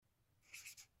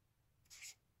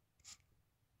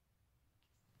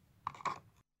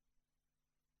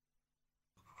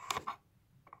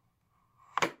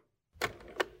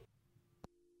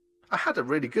had a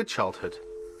really good childhood.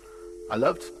 I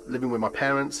loved living with my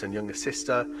parents and younger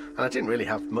sister, and I didn't really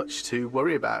have much to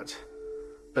worry about.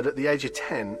 But at the age of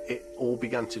 10, it all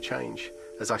began to change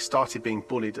as I started being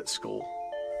bullied at school.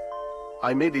 I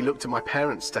immediately looked at my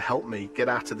parents to help me get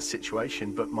out of the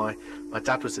situation, but my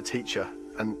dad was a teacher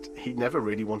and he never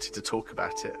really wanted to talk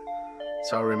about it.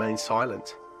 So I remained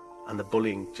silent and the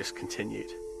bullying just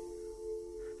continued.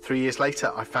 3 years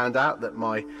later, I found out that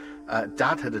my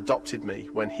dad had adopted me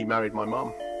when he married my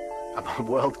mum, and my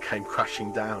world came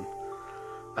crashing down.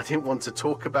 I didn't want to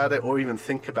talk about it or even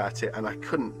think about it, and I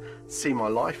couldn't see my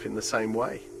life in the same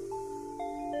way.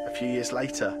 A few years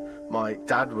later, my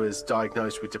dad was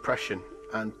diagnosed with depression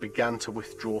and began to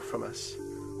withdraw from us,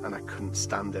 and I couldn't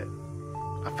stand it.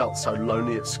 I felt so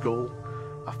lonely at school,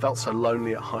 I felt so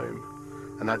lonely at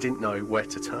home, and I didn't know where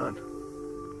to turn.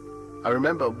 I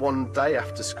remember one day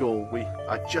after school,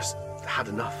 I just had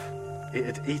enough. It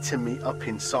had eaten me up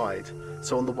inside,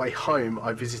 so on the way home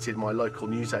I visited my local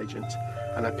newsagent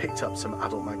and I picked up some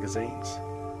adult magazines.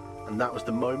 And that was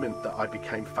the moment that I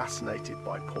became fascinated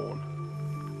by porn.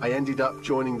 I ended up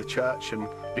joining the church and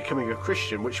becoming a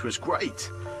Christian, which was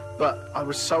great, but I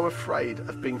was so afraid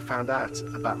of being found out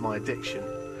about my addiction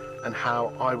and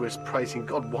how I was praising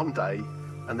God one day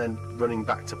and then running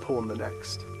back to porn the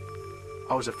next.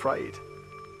 I was afraid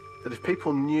that if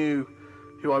people knew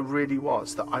who I really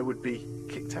was, that I would be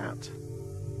kicked out.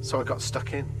 So I got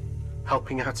stuck in,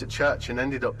 helping out at church, and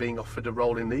ended up being offered a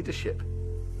role in leadership.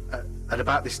 At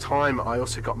about this time, I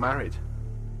also got married,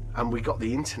 and we got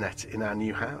the internet in our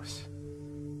new house.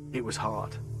 It was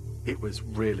hard. It was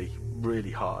really, really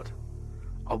hard.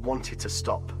 I wanted to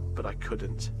stop, but I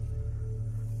couldn't.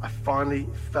 I finally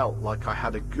felt like I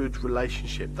had a good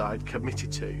relationship that I'd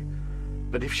committed to,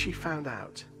 but if she found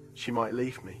out, she might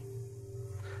leave me.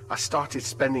 I started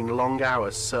spending long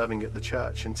hours serving at the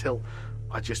church until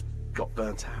I just got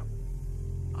burnt out.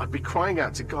 I'd be crying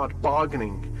out to God,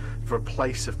 bargaining for a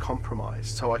place of compromise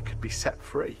so I could be set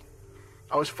free.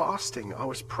 I was fasting, I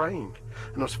was praying,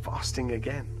 and I was fasting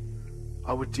again.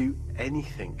 I would do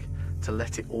anything to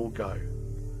let it all go,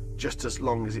 just as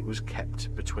long as it was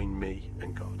kept between me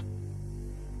and God.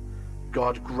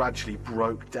 God gradually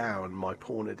broke down my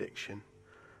porn addiction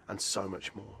and so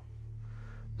much more.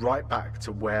 Right back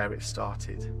to where it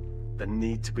started, the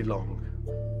need to belong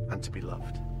and to be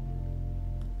loved.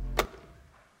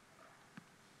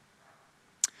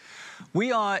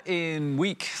 We are in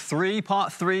week 3,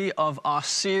 part 3 of our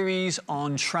series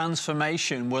on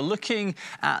transformation. We're looking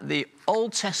at the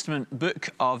Old Testament book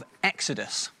of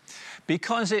Exodus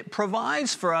because it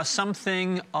provides for us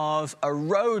something of a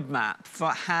roadmap for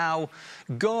how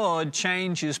God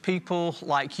changes people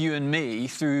like you and me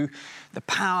through the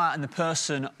power and the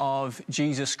person of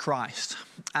Jesus Christ.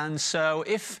 And so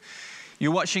if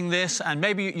you're watching this and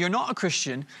maybe you're not a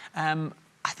Christian,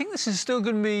 I think this is still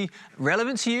going to be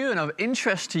relevant to you and of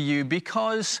interest to you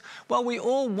because, well, we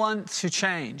all want to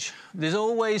change. There's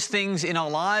always things in our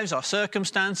lives, our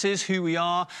circumstances, who we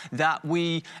are, that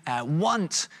we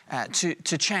want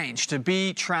to change, to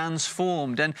be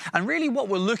transformed. And really what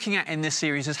we're looking at in this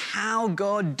series is how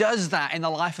God does that in the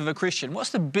life of a Christian.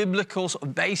 What's the biblical sort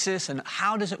of basis and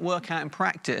how does it work out in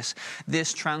practice,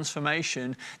 this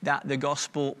transformation that the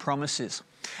gospel promises?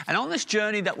 And on this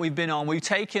journey that we've been on, we've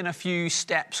taken a few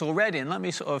steps already, and let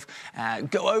me sort of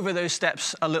go over those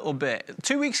steps a little bit.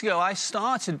 2 weeks ago, I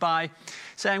started by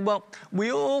saying, well,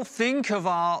 we all think of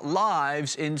our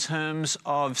lives in terms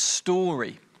of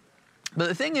story. But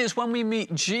the thing is, when we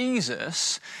meet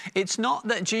Jesus, it's not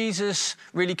that Jesus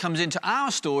really comes into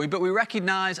our story, but we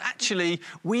recognize, actually,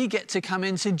 we get to come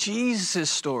into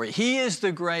Jesus' story. He is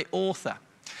the great author.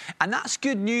 And that's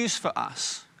good news for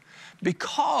us,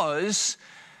 because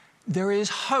there is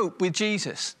hope with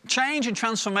Jesus. Change and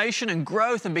transformation and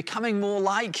growth and becoming more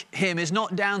like him is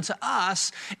not down to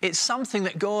us. It's something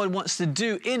that God wants to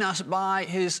do in us by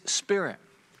his Spirit.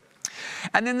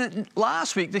 And then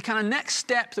last week, the kind of next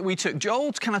step that we took,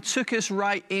 Joel kind of took us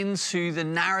right into the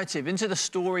narrative, into the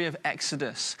story of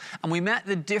Exodus. And we met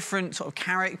the different sort of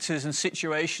characters and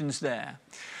situations there.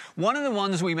 One of the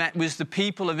ones we met was the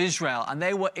people of Israel, and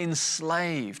they were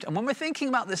enslaved. And when we're thinking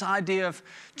about this idea of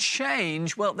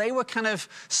change, well, they were kind of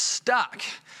stuck,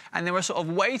 and they were sort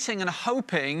of waiting and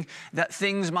hoping that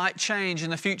things might change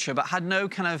in the future, but had no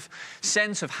kind of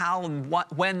sense of how and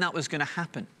when that was going to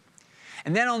happen.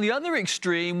 And then on the other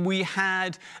extreme, we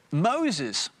had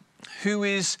Moses, who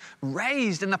is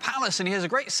raised in the palace, and he has a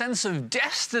great sense of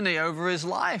destiny over his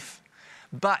life.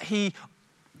 But he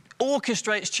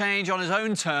orchestrates change on his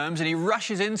own terms, and he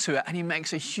rushes into it and he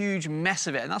makes a huge mess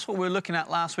of it. And that's what we were looking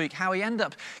at last week, how he ended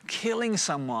up killing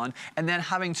someone and then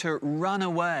having to run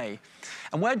away.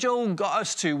 And where Joel got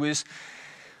us to was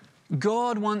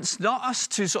God wants not us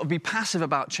to sort of be passive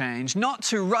about change, not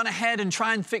to run ahead and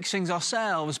try and fix things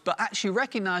ourselves, but actually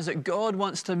recognize that God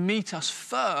wants to meet us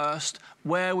first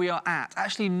where we are at.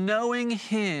 Actually knowing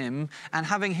him and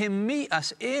having him meet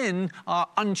us in our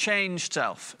unchanged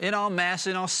self, in our mess,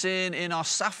 in our sin, in our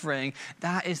suffering.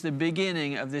 That is the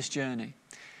beginning of this journey.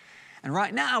 And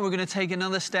right now we're going to take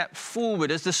another step forward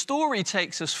as the story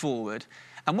takes us forward.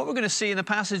 And what we're going to see in the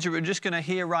passage that we're just going to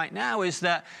hear right now is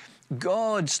that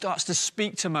God starts to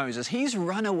speak to Moses. He's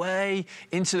run away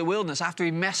into the wilderness after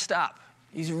he messed up.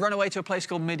 He's run away to a place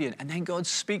called Midian. And then God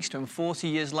speaks to him 40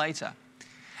 years later.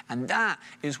 And that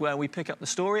is where we pick up the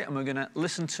story. And we're going to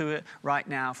listen to it right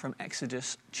now from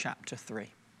Exodus chapter 3.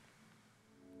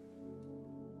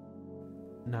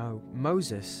 Now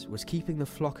Moses was keeping the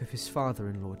flock of his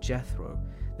father-in-law Jethro,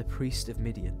 the priest of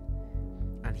Midian.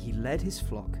 And he led his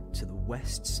flock to the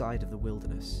west side of the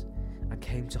wilderness and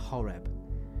came to Horeb,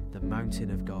 the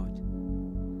mountain of God.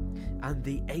 And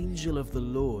the angel of the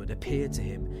Lord appeared to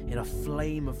him in a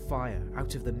flame of fire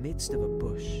out of the midst of a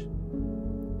bush.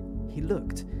 He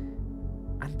looked,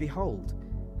 and behold,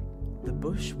 the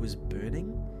bush was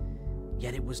burning,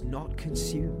 yet it was not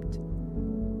consumed.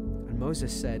 And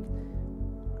Moses said,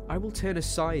 I will turn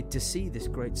aside to see this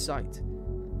great sight,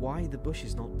 why the bush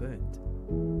is not burned.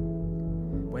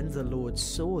 When the Lord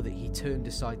saw that he turned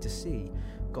aside to see,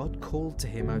 God called to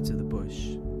him out of the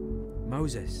bush,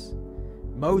 Moses,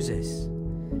 Moses.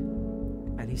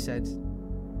 And he said,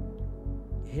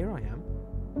 Here I am.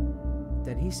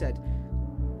 Then he said,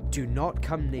 Do not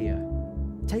come near.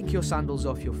 Take your sandals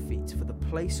off your feet, for the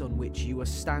place on which you are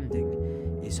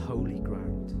standing is holy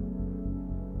ground.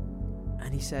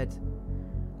 And he said,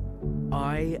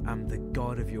 I am the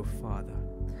God of your father,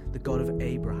 the God of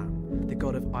Abraham, the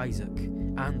God of Isaac,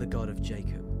 and the God of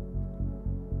Jacob.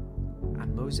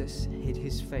 And Moses hid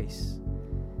his face,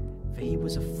 for he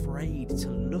was afraid to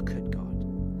look at God.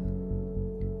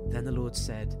 Then the Lord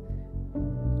said,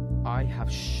 I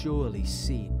have surely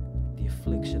seen the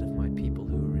affliction of my people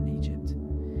who are in Egypt,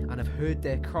 and have heard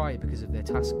their cry because of their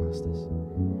taskmasters.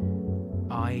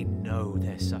 I know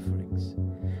their sufferings,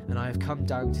 and I have come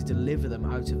down to deliver them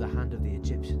out of the hand of the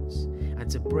Egyptians,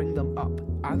 and to bring them up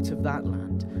out of that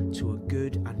land to a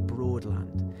good and broad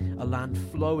land, a land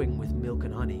flowing with milk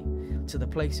and honey, to the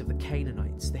place of the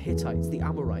Canaanites, the Hittites, the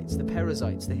Amorites, the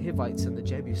Perizzites, the Hivites, and the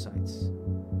Jebusites.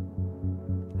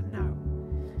 And now,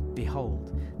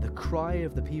 behold, the cry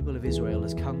of the people of Israel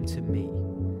has come to me,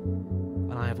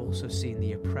 and I have also seen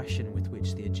the oppression with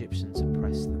which the Egyptians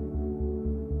oppress them.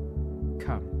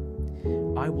 Come,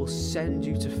 I will send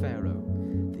you to Pharaoh,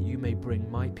 that you may bring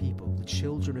my people, the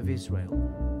children of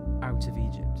Israel, out of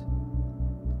Egypt.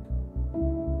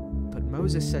 But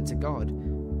Moses said to God,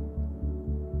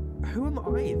 Who am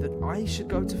I that I should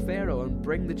go to Pharaoh and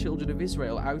bring the children of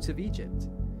Israel out of Egypt?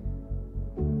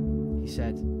 He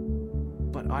said,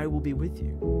 But I will be with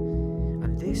you,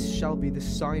 and this shall be the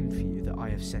sign for you that I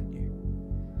have sent you.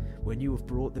 When you have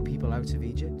brought the people out of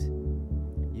Egypt,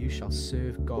 you shall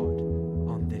serve God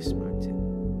on this mountain.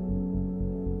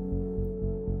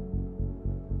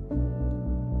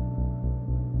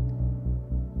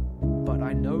 But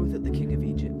I know that the king of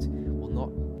Egypt will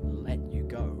not let you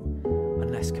go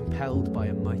unless compelled by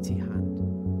a mighty hand.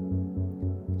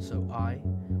 So I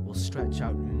will stretch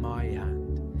out my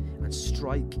hand and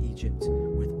strike Egypt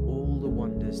with all the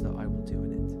wonders that I will do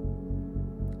in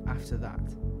it. After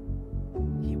that,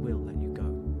 he will let you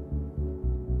go.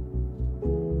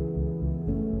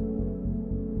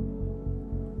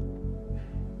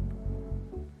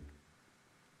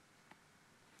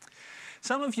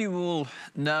 Some of you will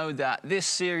know that this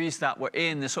series that we're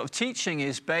in, the sort of teaching,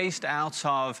 is based out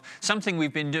of something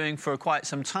we've been doing for quite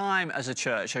some time as a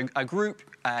church, a group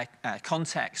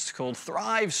context called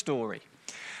Thrive Story.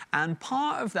 And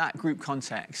part of that group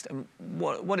context, and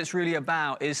what it's really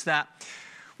about is that,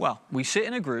 well, we sit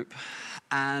in a group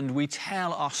and we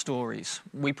tell our stories.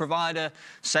 We provide a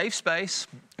safe space,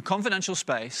 a confidential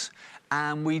space,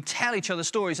 and we tell each other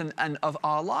stories and of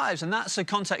our lives. And that's a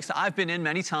context that I've been in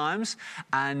many times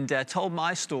and told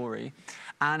my story.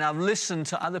 And I've listened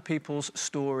to other people's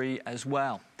story as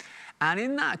well. And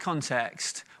in that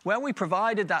context, where we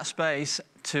provided that space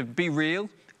to be real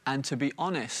and to be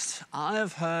honest, I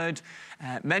have heard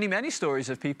many, many stories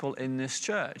of people in this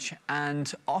church.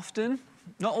 And often,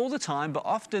 not all the time, but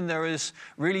often there is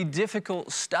really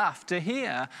difficult stuff to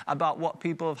hear about what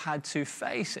people have had to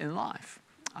face in life.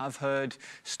 I've heard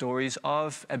stories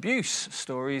of abuse,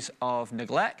 stories of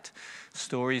neglect,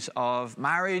 stories of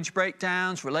marriage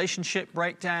breakdowns, relationship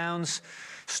breakdowns,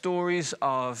 stories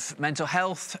of mental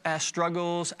health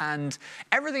struggles, and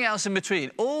everything else in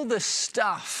between, all the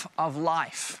stuff of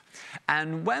life.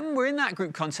 And when we're in that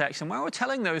group context and when we're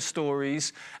telling those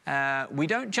stories, we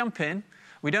don't jump in,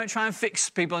 we don't try and fix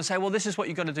people and say, well, this is what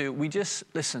you've got to do. We just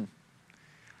listen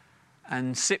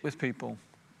and sit with people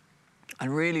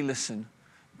and really listen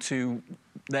to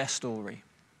their story.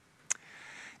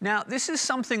 Now, this is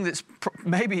something that's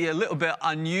maybe a little bit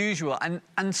unusual,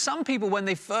 and some people, when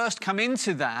they first come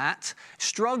into that,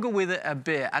 struggle with it a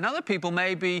bit. And other people,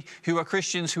 maybe, who are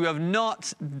Christians who have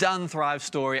not done Thrive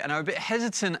Story and are a bit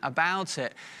hesitant about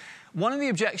it. One of the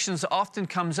objections that often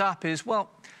comes up is,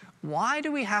 well, why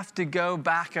do we have to go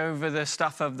back over the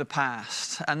stuff of the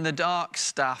past and the dark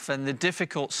stuff and the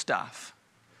difficult stuff?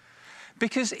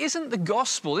 Because isn't the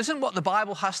gospel, isn't what the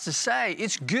Bible has to say,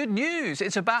 it's good news.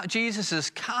 It's about Jesus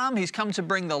has come. He's come to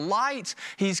bring the light.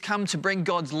 He's come to bring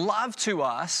God's love to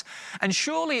us. And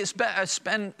surely it's better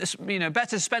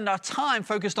to spend our time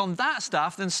focused on that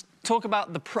stuff than talk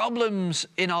about the problems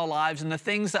in our lives and the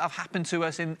things that have happened to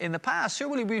us in the past.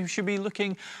 Surely we should be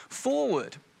looking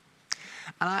forward.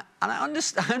 And I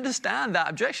understand that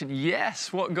objection.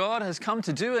 Yes, what God has come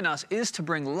to do in us is to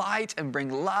bring light and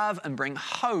bring love and bring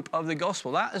hope of the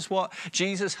gospel. That is what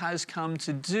Jesus has come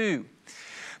to do.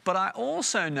 But I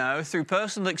also know through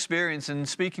personal experience and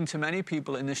speaking to many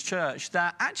people in this church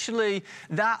that actually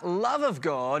that love of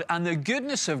God and the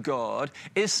goodness of God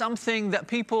is something that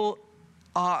people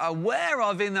are aware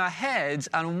of in their heads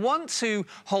and want to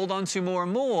hold on to more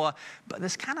and more, but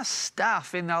there's kind of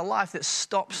stuff in their life that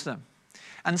stops them.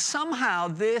 And somehow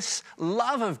this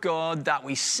love of God that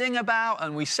we sing about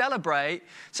and we celebrate,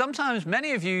 sometimes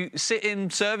many of you sit in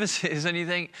services and you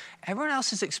think, everyone else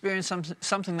has experienced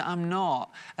something that I'm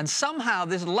not. And somehow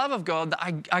this love of God that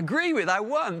I agree with, I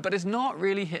want, but it's not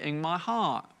really hitting my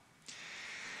heart.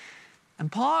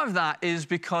 And part of that is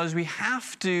because we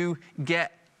have to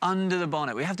get under the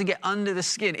bonnet. We have to get under the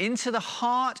skin, into the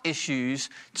heart issues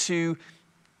to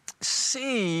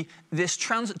see this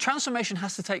transformation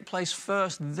has to take place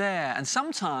first there. And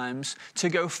sometimes to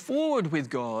go forward with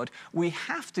God, we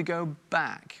have to go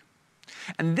back.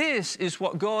 And this is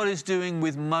what God is doing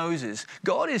with Moses.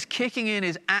 God is kicking in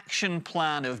his action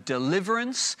plan of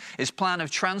deliverance, his plan of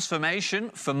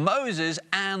transformation for Moses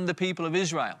and the people of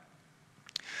Israel.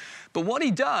 But what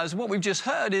he does, what we've just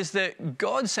heard, is that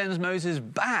God sends Moses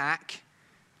back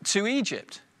to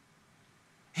Egypt.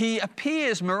 He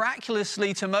appears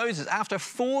miraculously to Moses after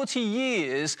 40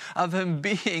 years of him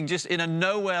being just in a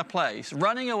nowhere place,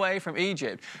 running away from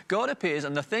Egypt. God appears,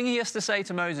 and the thing he has to say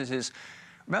to Moses is,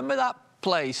 remember that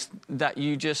place that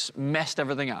you just messed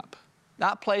everything up?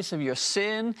 That place of your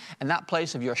sin and that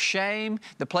place of your shame,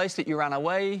 the place that you ran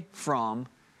away from,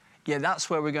 yeah, that's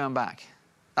where we're going back.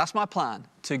 That's my plan,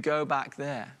 to go back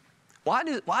there. Why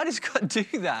does God do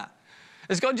that?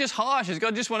 Is God just harsh? Does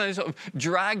God just want to sort of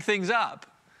drag things up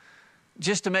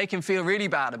just to make him feel really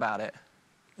bad about it?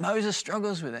 Moses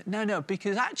struggles with it. No,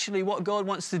 because actually what God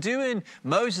wants to do in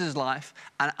Moses' life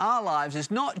and our lives is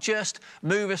not just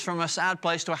move us from a sad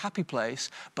place to a happy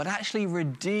place, but actually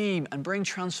redeem and bring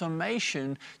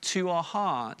transformation to our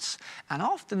hearts. And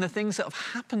often the things that have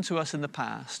happened to us in the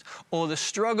past, or the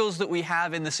struggles that we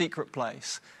have in the secret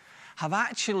place, have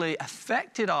actually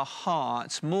affected our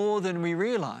hearts more than we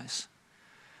realize.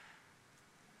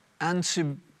 And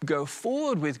to go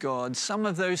forward with God, some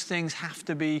of those things have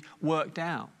to be worked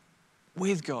out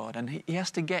with God, and he has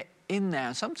to get in there.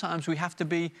 And sometimes we have to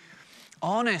be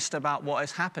honest about what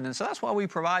has happened. And so that's why we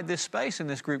provide this space in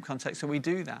this group context, and we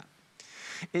do that.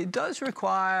 It does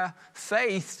require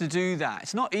faith to do that.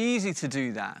 It's not easy to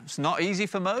do that. It's not easy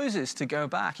for Moses to go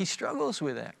back. He struggles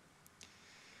with it.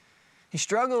 He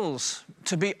struggles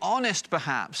to be honest,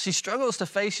 perhaps. He struggles to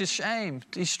face his shame.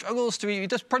 He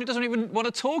probably doesn't even want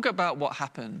to talk about what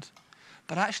happened.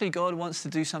 But actually, God wants to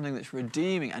do something that's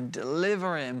redeeming and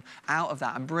deliver him out of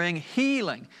that and bring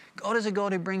healing. God is a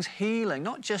God who brings healing,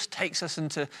 not just takes us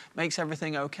and makes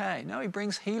everything okay. No, he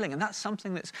brings healing, and that's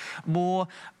something that's more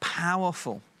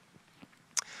powerful.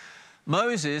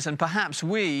 Moses, and perhaps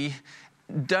we,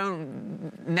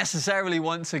 don't necessarily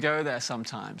want to go there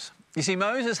sometimes. You see,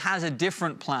 Moses has a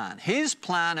different plan. His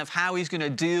plan of how he's going to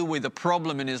deal with the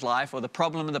problem in his life or the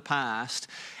problem of the past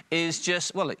is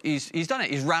just, well, he's done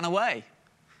it. He's ran away.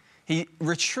 He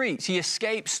retreats. He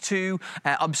escapes to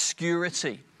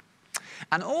obscurity.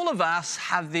 And all of us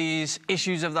have these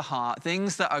issues of the heart,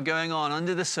 things that are going on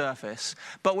under the surface,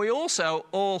 but we also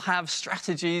all have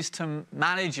strategies to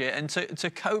manage it and to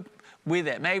cope with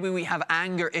it. Maybe we have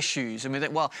anger issues and we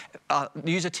think, well,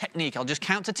 use a technique. I'll just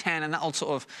count to 10 and that'll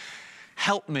sort of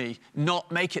help me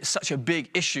not make it such a big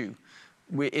issue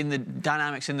in the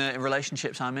dynamics in the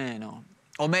relationships I'm in.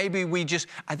 Or maybe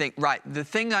I think, right, the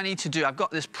thing I need to do, I've got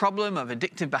this problem of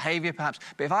addictive behavior perhaps,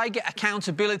 but if I get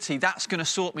accountability, that's going to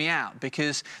sort me out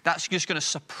because that's just going to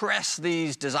suppress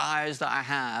these desires that I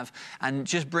have and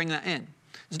just bring that in.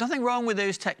 There's nothing wrong with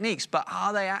those techniques, but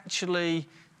are they actually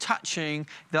touching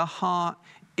the heart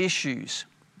issues?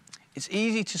 It's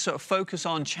easy to sort of focus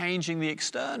on changing the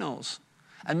externals.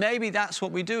 And maybe that's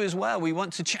what we do as well. We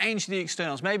want to change the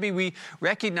externals. Maybe we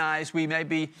recognize we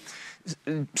maybe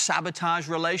sabotage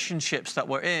relationships that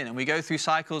we're in, and we go through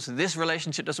cycles, and this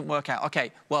relationship doesn't work out.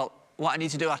 Okay, well, what I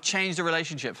need to do, I'll change the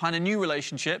relationship, find a new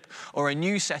relationship, or a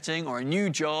new setting, or a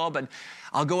new job, and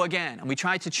I'll go again. And we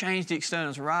try to change the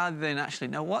externals rather than actually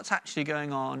know what's actually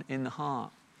going on in the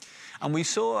heart. And we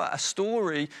saw a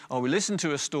story, or we listened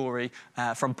to a story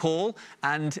from Paul,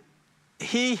 and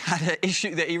he had an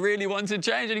issue that he really wanted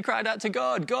to change, and he cried out to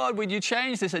God, God, would you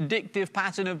change this addictive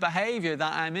pattern of behavior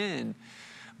that I'm in?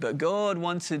 But God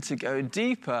wanted to go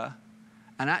deeper,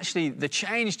 and actually the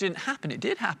change didn't happen. It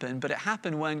did happen, but it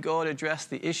happened when God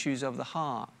addressed the issues of the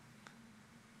heart.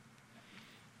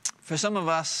 For some of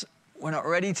us, we're not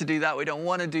ready to do that. We don't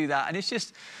want to do that. And it's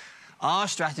just our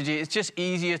strategy. It's just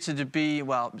easier to be,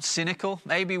 cynical.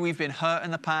 Maybe we've been hurt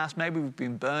in the past. Maybe we've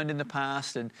been burned in the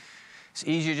past. And it's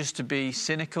easier just to be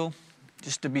cynical,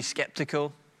 just to be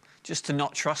skeptical, just to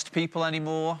not trust people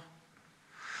anymore.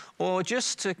 Or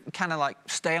just to kind of like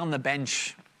stay on the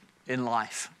bench in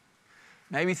life.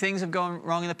 Maybe things have gone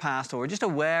wrong in the past, or we're just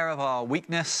aware of our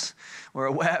weakness, we're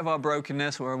aware of our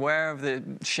brokenness, we're aware of the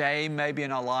shame maybe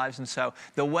in our lives. And so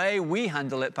the way we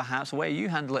handle it perhaps, the way you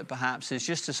handle it perhaps, is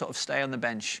just to sort of stay on the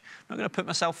bench. I'm not going to put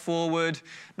myself forward,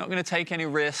 I'm not going to take any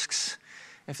risks.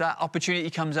 If that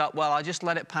opportunity comes up, well, I'll just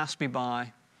let it pass me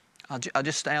by. I'll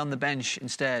just stay on the bench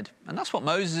instead. And that's what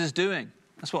Moses is doing.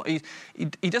 That's what he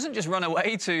doesn't just run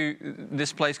away to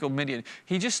this place called Midian.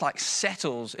 He just like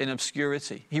settles in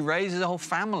obscurity. He raises a whole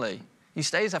family. He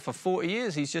stays there for 40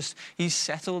 years. He's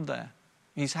settled there.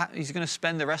 He's going to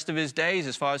spend the rest of his days,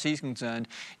 as far as he's concerned,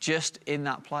 just in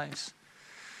that place.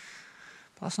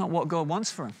 But that's not what God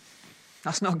wants for him.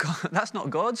 That's not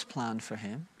God's plan for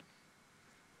him.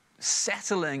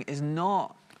 Settling is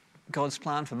not God's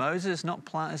plan for Moses.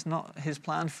 It's not his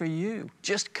plan for you.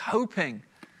 Just coping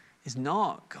is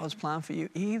not God's plan for you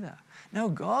either. No,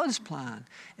 God's plan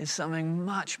is something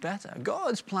much better.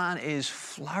 God's plan is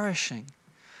flourishing.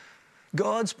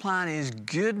 God's plan is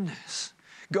goodness.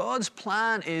 God's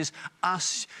plan is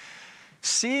us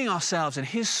seeing ourselves in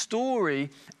his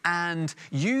story and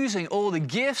using all the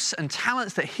gifts and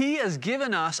talents that he has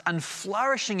given us and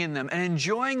flourishing in them and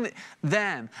enjoying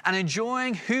them and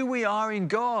enjoying who we are in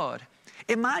God.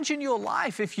 Imagine your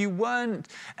life if you weren't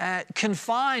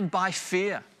confined by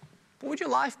fear. What would your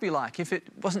life be like if it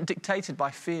wasn't dictated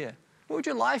by fear? What would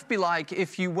your life be like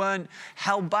if you weren't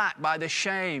held back by the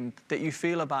shame that you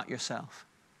feel about yourself?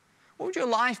 What would your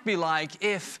life be like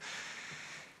if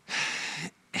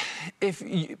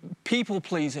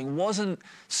people-pleasing wasn't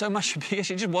so much a big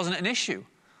issue, it just wasn't an issue?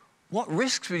 What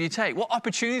risks would you take? What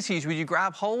opportunities would you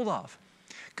grab hold of?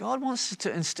 God wants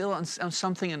to instill on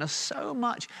something in us so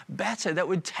much better that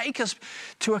would take us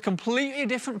to a completely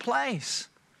different place.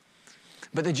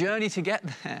 But the journey to get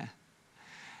there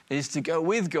is to go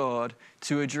with God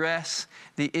to address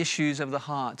the issues of the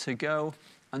heart, to go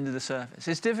under the surface.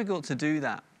 It's difficult to do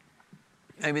that.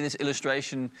 Maybe this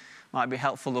illustration might be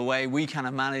helpful the way we kind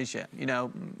of manage it. You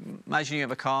know, imagine you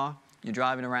have a car, you're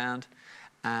driving around,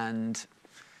 and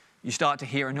you start to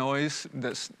hear a noise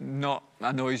that's not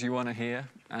a noise you want to hear,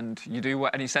 and you do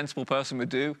what any sensible person would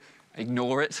do,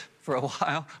 ignore it for a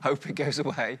while, hope it goes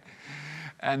away.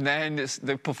 And then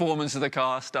the performance of the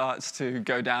car starts to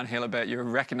go downhill a bit. You're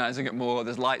recognizing it more.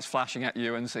 There's lights flashing at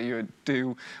you. And so you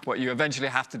do what you eventually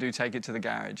have to do, take it to the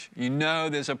garage. You know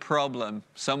there's a problem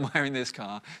somewhere in this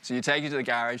car. So you take it to the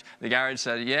garage. The garage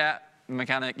said, yeah,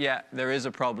 mechanic, yeah, there is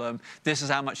a problem. This is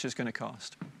how much it's going to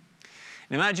cost.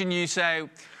 And imagine you say,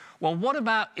 well, what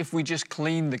about if we just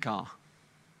cleaned the car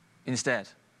instead?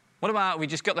 What about we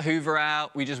just got the Hoover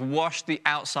out, we just washed the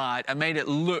outside and made it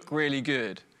look really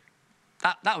good?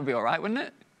 That would be all right, wouldn't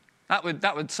it?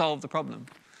 That would solve the problem.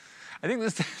 I think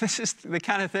this is the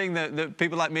kind of thing that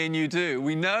people like me and you do.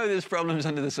 We know there's problems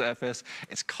under the surface.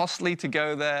 It's costly to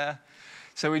go there.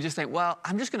 So we just think, well,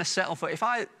 I'm just going to settle for if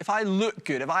I look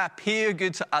good, if I appear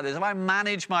good to others, if I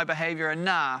manage my behavior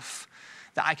enough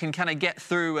that I can kind of get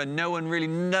through and no one really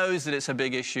knows that it's a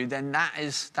big issue, then that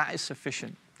is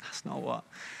sufficient. That's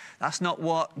not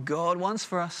what God wants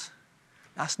for us.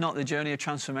 That's not the journey of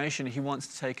transformation he wants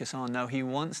to take us on. No, he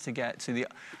wants to get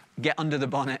under the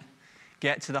bonnet,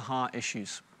 get to the heart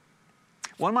issues.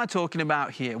 What am I talking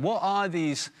about here? What are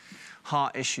these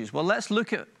heart issues? Well, let's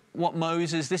look at what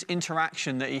Moses, this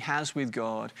interaction that he has with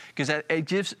God, because it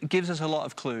gives us a lot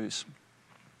of clues.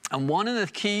 And one of the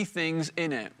key things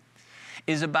in it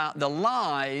is about the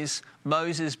lies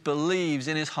Moses believes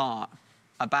in his heart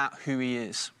about who he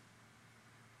is.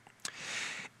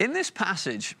 In this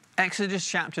passage, Exodus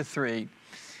chapter 3,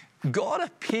 God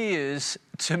appears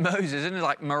to Moses in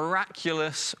a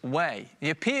miraculous way. He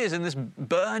appears in this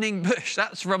burning bush.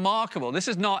 That's remarkable. This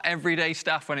is not everyday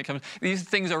stuff when it comes. These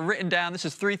things are written down. This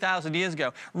is 3,000 years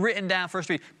ago, written down for us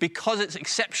to read because it's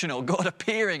exceptional. God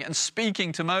appearing and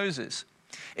speaking to Moses.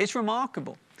 It's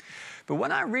remarkable. But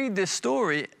when I read this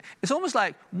story, it's almost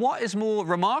like what is more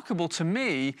remarkable to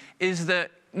me is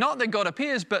that not that God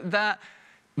appears, but that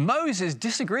Moses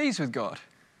disagrees with God.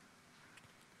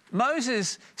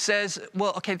 Moses says,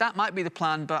 well, okay, that might be the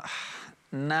plan, but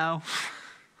no,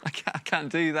 I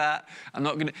can't do that. I'm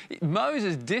not going to.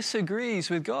 Moses disagrees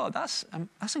with God. That's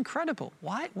incredible.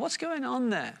 Why? What's going on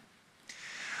there?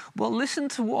 Well, listen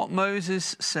to what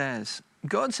Moses says.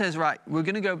 God says, right, we're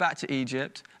going to go back to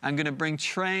Egypt. I'm going to bring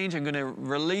change. I'm going to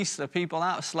release the people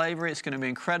out of slavery. It's going to be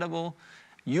incredible.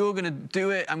 You're going to do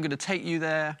it. I'm going to take you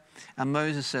there. And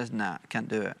Moses says, nah, I can't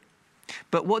do it.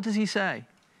 But what does he say?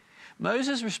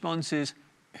 Moses' response is,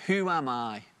 who am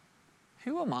I?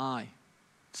 Who am I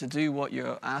to do what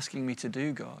you're asking me to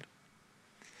do, God?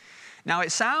 Now,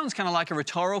 it sounds kind of like a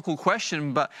rhetorical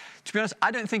question, but to be honest, I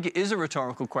don't think it is a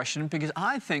rhetorical question because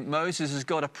I think Moses has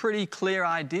got a pretty clear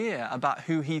idea about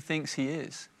who he thinks he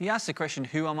is. He asks the question,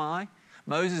 who am I?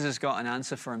 Moses has got an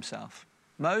answer for himself.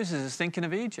 Moses is thinking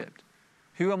of Egypt.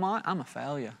 Who am I? I'm a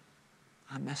failure.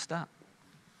 I messed up.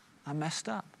 I messed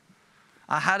up.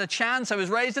 I had a chance. I was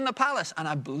raised in the palace and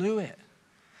I blew it.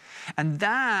 And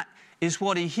that is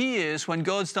what he hears when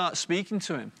God starts speaking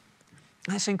to him.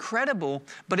 And it's incredible,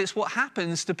 but it's what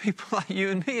happens to people like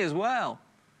you and me as well.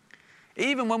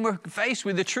 Even when we're faced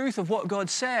with the truth of what God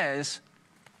says,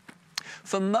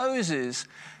 for Moses,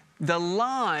 the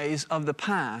lies of the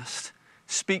past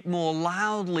speak more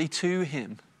loudly to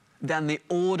him than the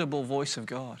audible voice of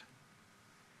God.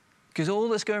 Because all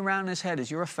that's going around in his head is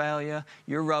you're a failure,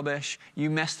 you're rubbish, you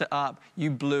messed it up,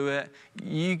 you blew it,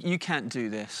 you can't do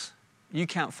this. You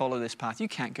can't follow this path. You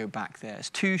can't go back there. It's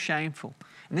too shameful.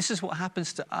 And this is what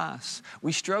happens to us.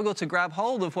 We struggle to grab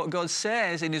hold of what God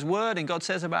says in his word and God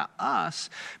says about us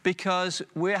because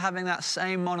we're having that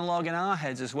same monologue in our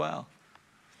heads as well.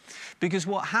 Because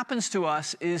what happens to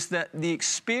us is that the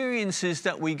experiences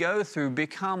that we go through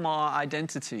become our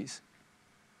identities.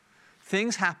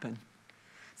 Things happen.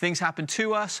 Things happen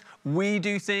to us. We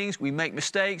do things. We make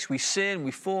mistakes. We sin.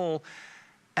 We fall.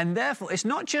 And therefore, it's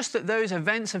not just that those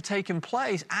events have taken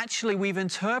place. Actually, we've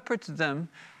interpreted them.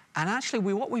 And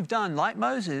actually, what we've done, like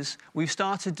Moses, we've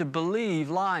started to believe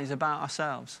lies about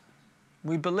ourselves.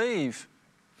 We believe,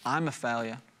 I'm a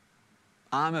failure.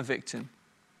 I'm a victim.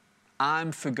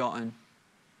 I'm forgotten.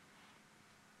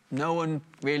 No one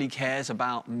really cares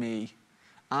about me.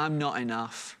 I'm not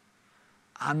enough.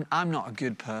 I'm not a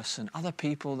good person. Other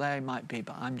people, they might be,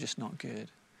 but I'm just not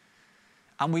good.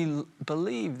 And we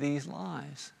believe these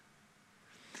lies.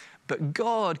 But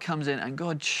God comes in and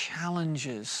God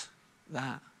challenges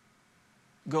that.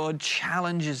 God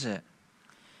challenges it.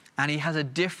 And he has a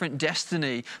different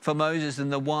destiny for Moses than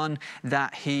the one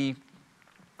that he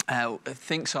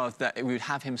thinks of that he would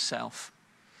have himself.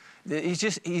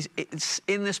 It's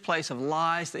in this place of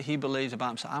lies that he believes about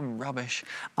himself. I'm rubbish.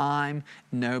 I'm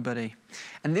nobody.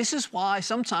 And this is why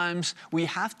sometimes we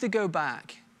have to go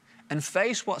back and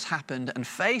face what's happened and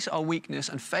face our weakness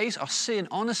and face our sin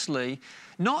honestly,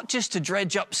 not just to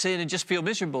dredge up sin and just feel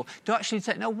miserable, to actually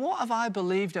say, now what have I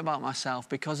believed about myself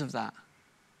because of that?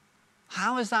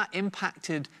 How has that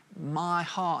impacted my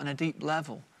heart on a deep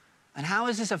level? And how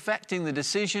is this affecting the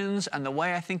decisions and the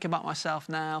way I think about myself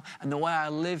now and the way I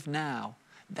live now?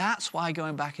 That's why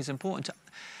going back is important.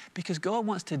 Because God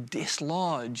wants to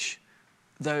dislodge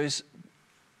those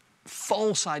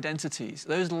false identities,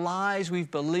 those lies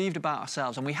we've believed about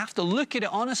ourselves. And we have to look at it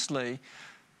honestly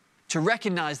to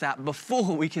recognize that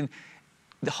before we can,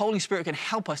 the Holy Spirit can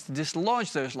help us to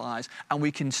dislodge those lies and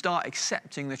we can start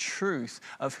accepting the truth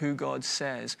of who God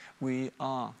says we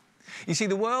are. You see,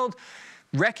 the world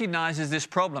recognizes this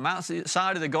problem.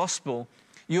 Outside of the gospel,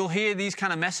 you'll hear these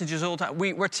kind of messages all the time.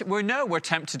 We know we're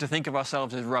tempted to think of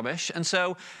ourselves as rubbish. And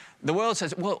so the world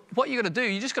says, well, what you got to do,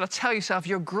 you just got to tell yourself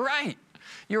you're great.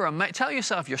 Tell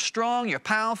yourself you're strong, you're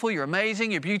powerful, you're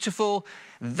amazing, you're beautiful.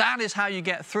 That is how you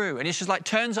get through. And it's just like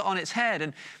turns it on its head.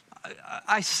 And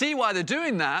I see why they're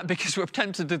doing that, because we're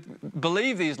tempted to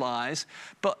believe these lies,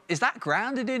 but is that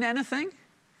grounded in anything?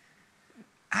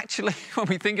 Actually, when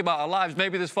we think about our lives,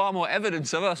 maybe there's far more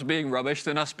evidence of us being rubbish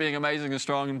than us being amazing and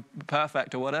strong and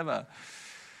perfect or whatever.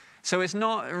 So it's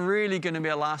not really going to be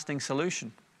a lasting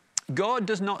solution. God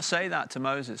does not say that to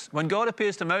Moses. When God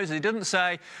appears to Moses, he doesn't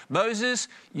say, Moses,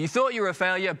 you thought you were a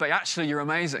failure, but actually you're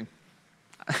amazing.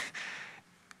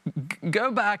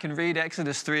 Go back and read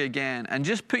Exodus 3 again and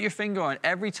just put your finger on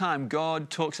every time God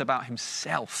talks about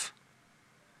himself.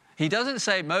 He doesn't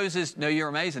say, Moses, no, you're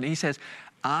amazing. He says,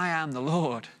 I am the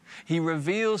Lord. He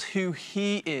reveals who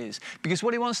he is. Because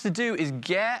what he wants to do is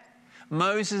get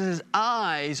Moses'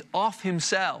 eyes off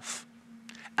himself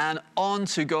and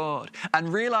onto God,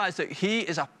 and realize that he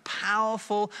is a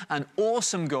powerful and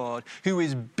awesome God who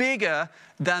is bigger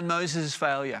than Moses'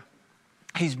 failure.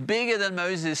 He's bigger than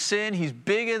Moses' sin. He's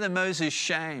bigger than Moses'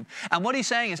 shame. And what he's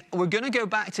saying is, we're going to go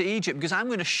back to Egypt because I'm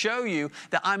going to show you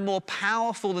that I'm more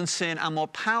powerful than sin. I'm more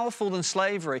powerful than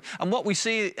slavery. And what we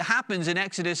see happens in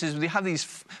Exodus is we have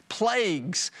these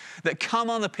plagues that come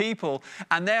on the people,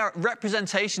 and they're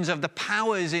representations of the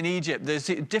powers in Egypt. There's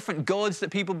different gods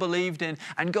that people believed in,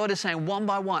 and God is saying one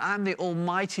by one, I'm the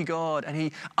Almighty God, and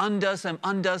he undoes them,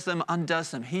 undoes them,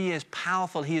 undoes them. He is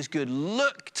powerful. He is good.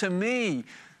 Look to me.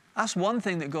 That's one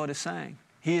thing that God is saying.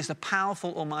 He is the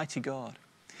powerful, almighty God.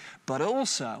 But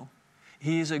also,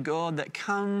 he is a God that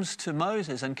comes to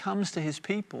Moses and comes to his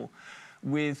people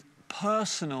with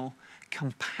personal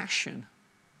compassion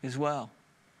as well.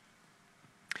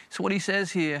 So what he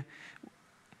says here,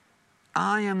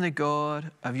 I am the God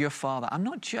of your father. I'm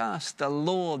not just the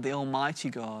Lord, the almighty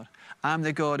God. I'm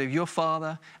the God of your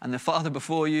father and the father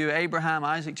before you, Abraham,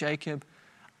 Isaac, Jacob.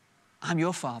 I'm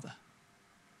your father.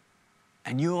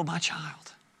 And you're my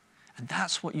child. And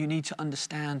that's what you need to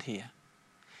understand here.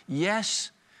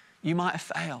 Yes, you might have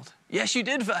failed. Yes, you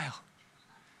did fail.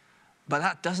 But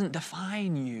that doesn't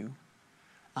define you.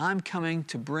 I'm coming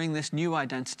to bring this new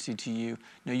identity to you.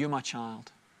 No, you're my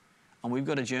child. And we've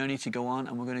got a journey to go on,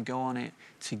 and we're going to go on it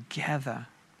together.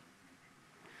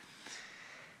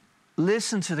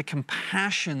 Listen to the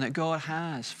compassion that God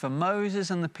has for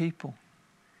Moses and the people.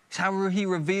 It's how he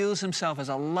reveals himself as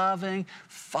a loving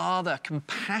father,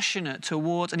 compassionate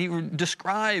towards, and he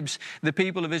describes the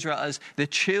people of Israel as the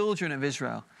children of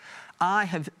Israel. I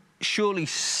have surely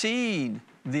seen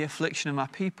the affliction of my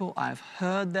people. I have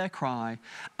heard their cry,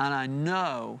 and I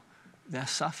know their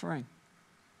suffering.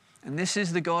 And this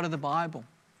is the God of the Bible.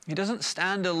 He doesn't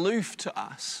stand aloof to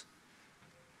us.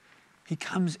 He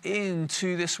comes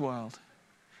into this world.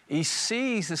 He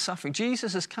sees the suffering.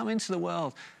 Jesus has come into the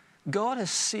world. God has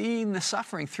seen the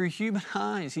suffering through human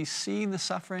eyes. He's seen the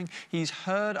suffering. He's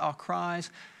heard our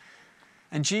cries.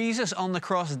 And Jesus on the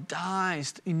cross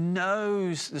dies. He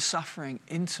knows the suffering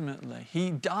intimately.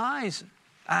 He dies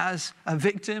as a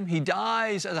victim. He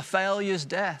dies as a failure's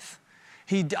death.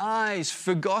 He dies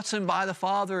forgotten by the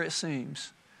Father, it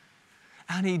seems.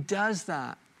 And he does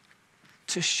that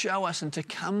to show us and to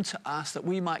come to us that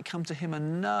we might come to him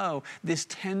and know this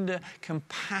tender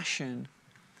compassion.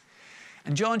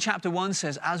 And John chapter 1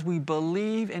 says, as we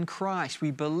believe in Christ,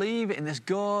 we believe in this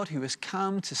God who has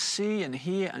come to see and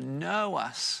hear and know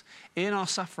us in our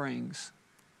sufferings.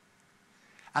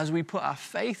 As we put our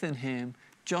faith in him,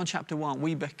 John chapter 1,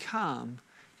 we become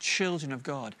children of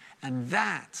God. And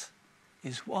that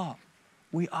is what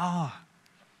we are.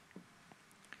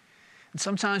 And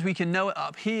sometimes we can know it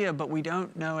up here, but we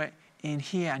don't know it in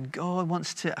here. And God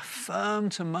wants to affirm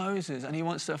to Moses, and he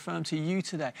wants to affirm to you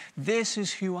today, this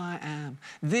is who I am.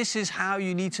 This is how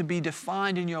you need to be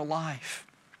defined in your life.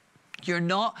 You're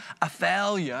not a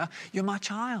failure. You're my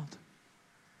child.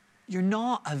 You're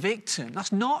not a victim.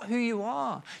 That's not who you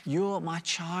are. You're my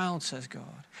child, says God.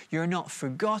 You're not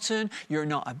forgotten. You're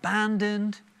not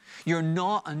abandoned. You're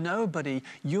not a nobody.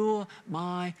 You're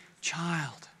my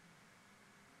child.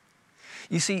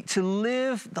 You see, to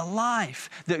live the life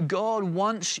that God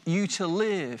wants you to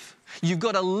live, you've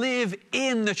got to live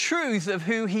in the truth of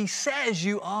who he says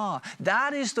you are.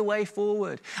 That is the way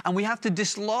forward. And we have to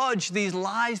dislodge these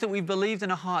lies that we've believed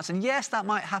in our hearts. And yes, that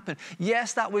might happen.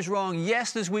 Yes, that was wrong.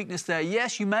 Yes, there's weakness there.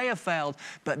 Yes, you may have failed.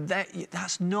 But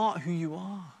that's not who you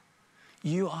are.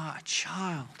 You are a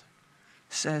child,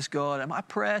 says God. And my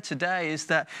prayer today is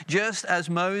that just as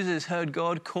Moses heard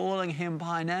God calling him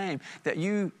by name, that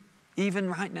you, even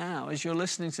right now, as you're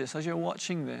listening to this, as you're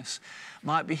watching this,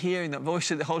 might be hearing that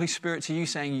voice of the Holy Spirit to you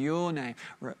saying your name,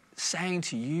 saying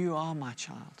to you, you are my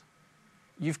child.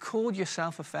 You've called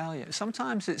yourself a failure.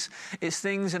 Sometimes it's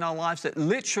things in our lives that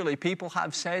literally people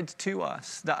have said to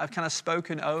us, that have kind of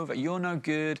spoken over. You're no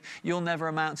good. You'll never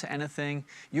amount to anything.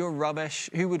 You're rubbish.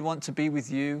 Who would want to be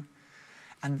with you?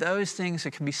 And those things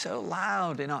that can be so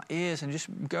loud in our ears and just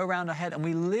go around our head, and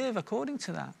we live according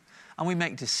to that. And we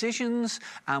make decisions,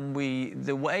 and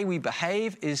the way we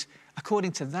behave is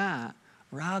according to that,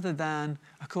 rather than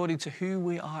according to who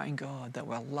we are in God, that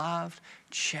we're loved,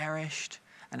 cherished,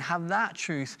 and have that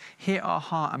truth hit our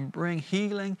heart and bring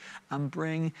healing and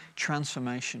bring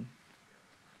transformation.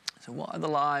 So what are the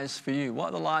lies for you? What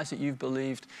are the lies that you've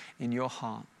believed in your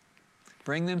heart?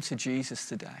 Bring them to Jesus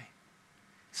today.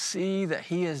 See that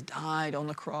he has died on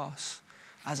the cross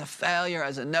as a failure,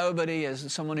 as a nobody,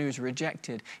 as someone who is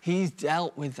rejected. He's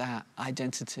dealt with that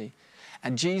identity.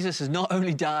 And Jesus has not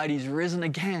only died, he's risen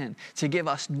again to give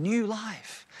us new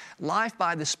life. Life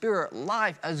by the Spirit,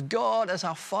 life as God, as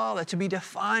our Father, to be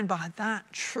defined by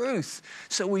that truth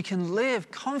so we can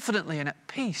live confidently and at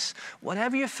peace.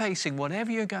 Whatever you're facing,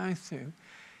 whatever you're going through,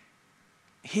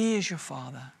 he is your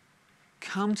Father.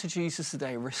 Come to Jesus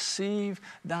today, receive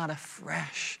that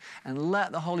afresh, and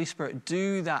let the Holy Spirit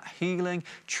do that healing,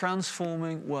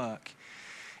 transforming work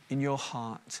in your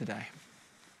heart today.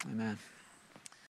 Amen.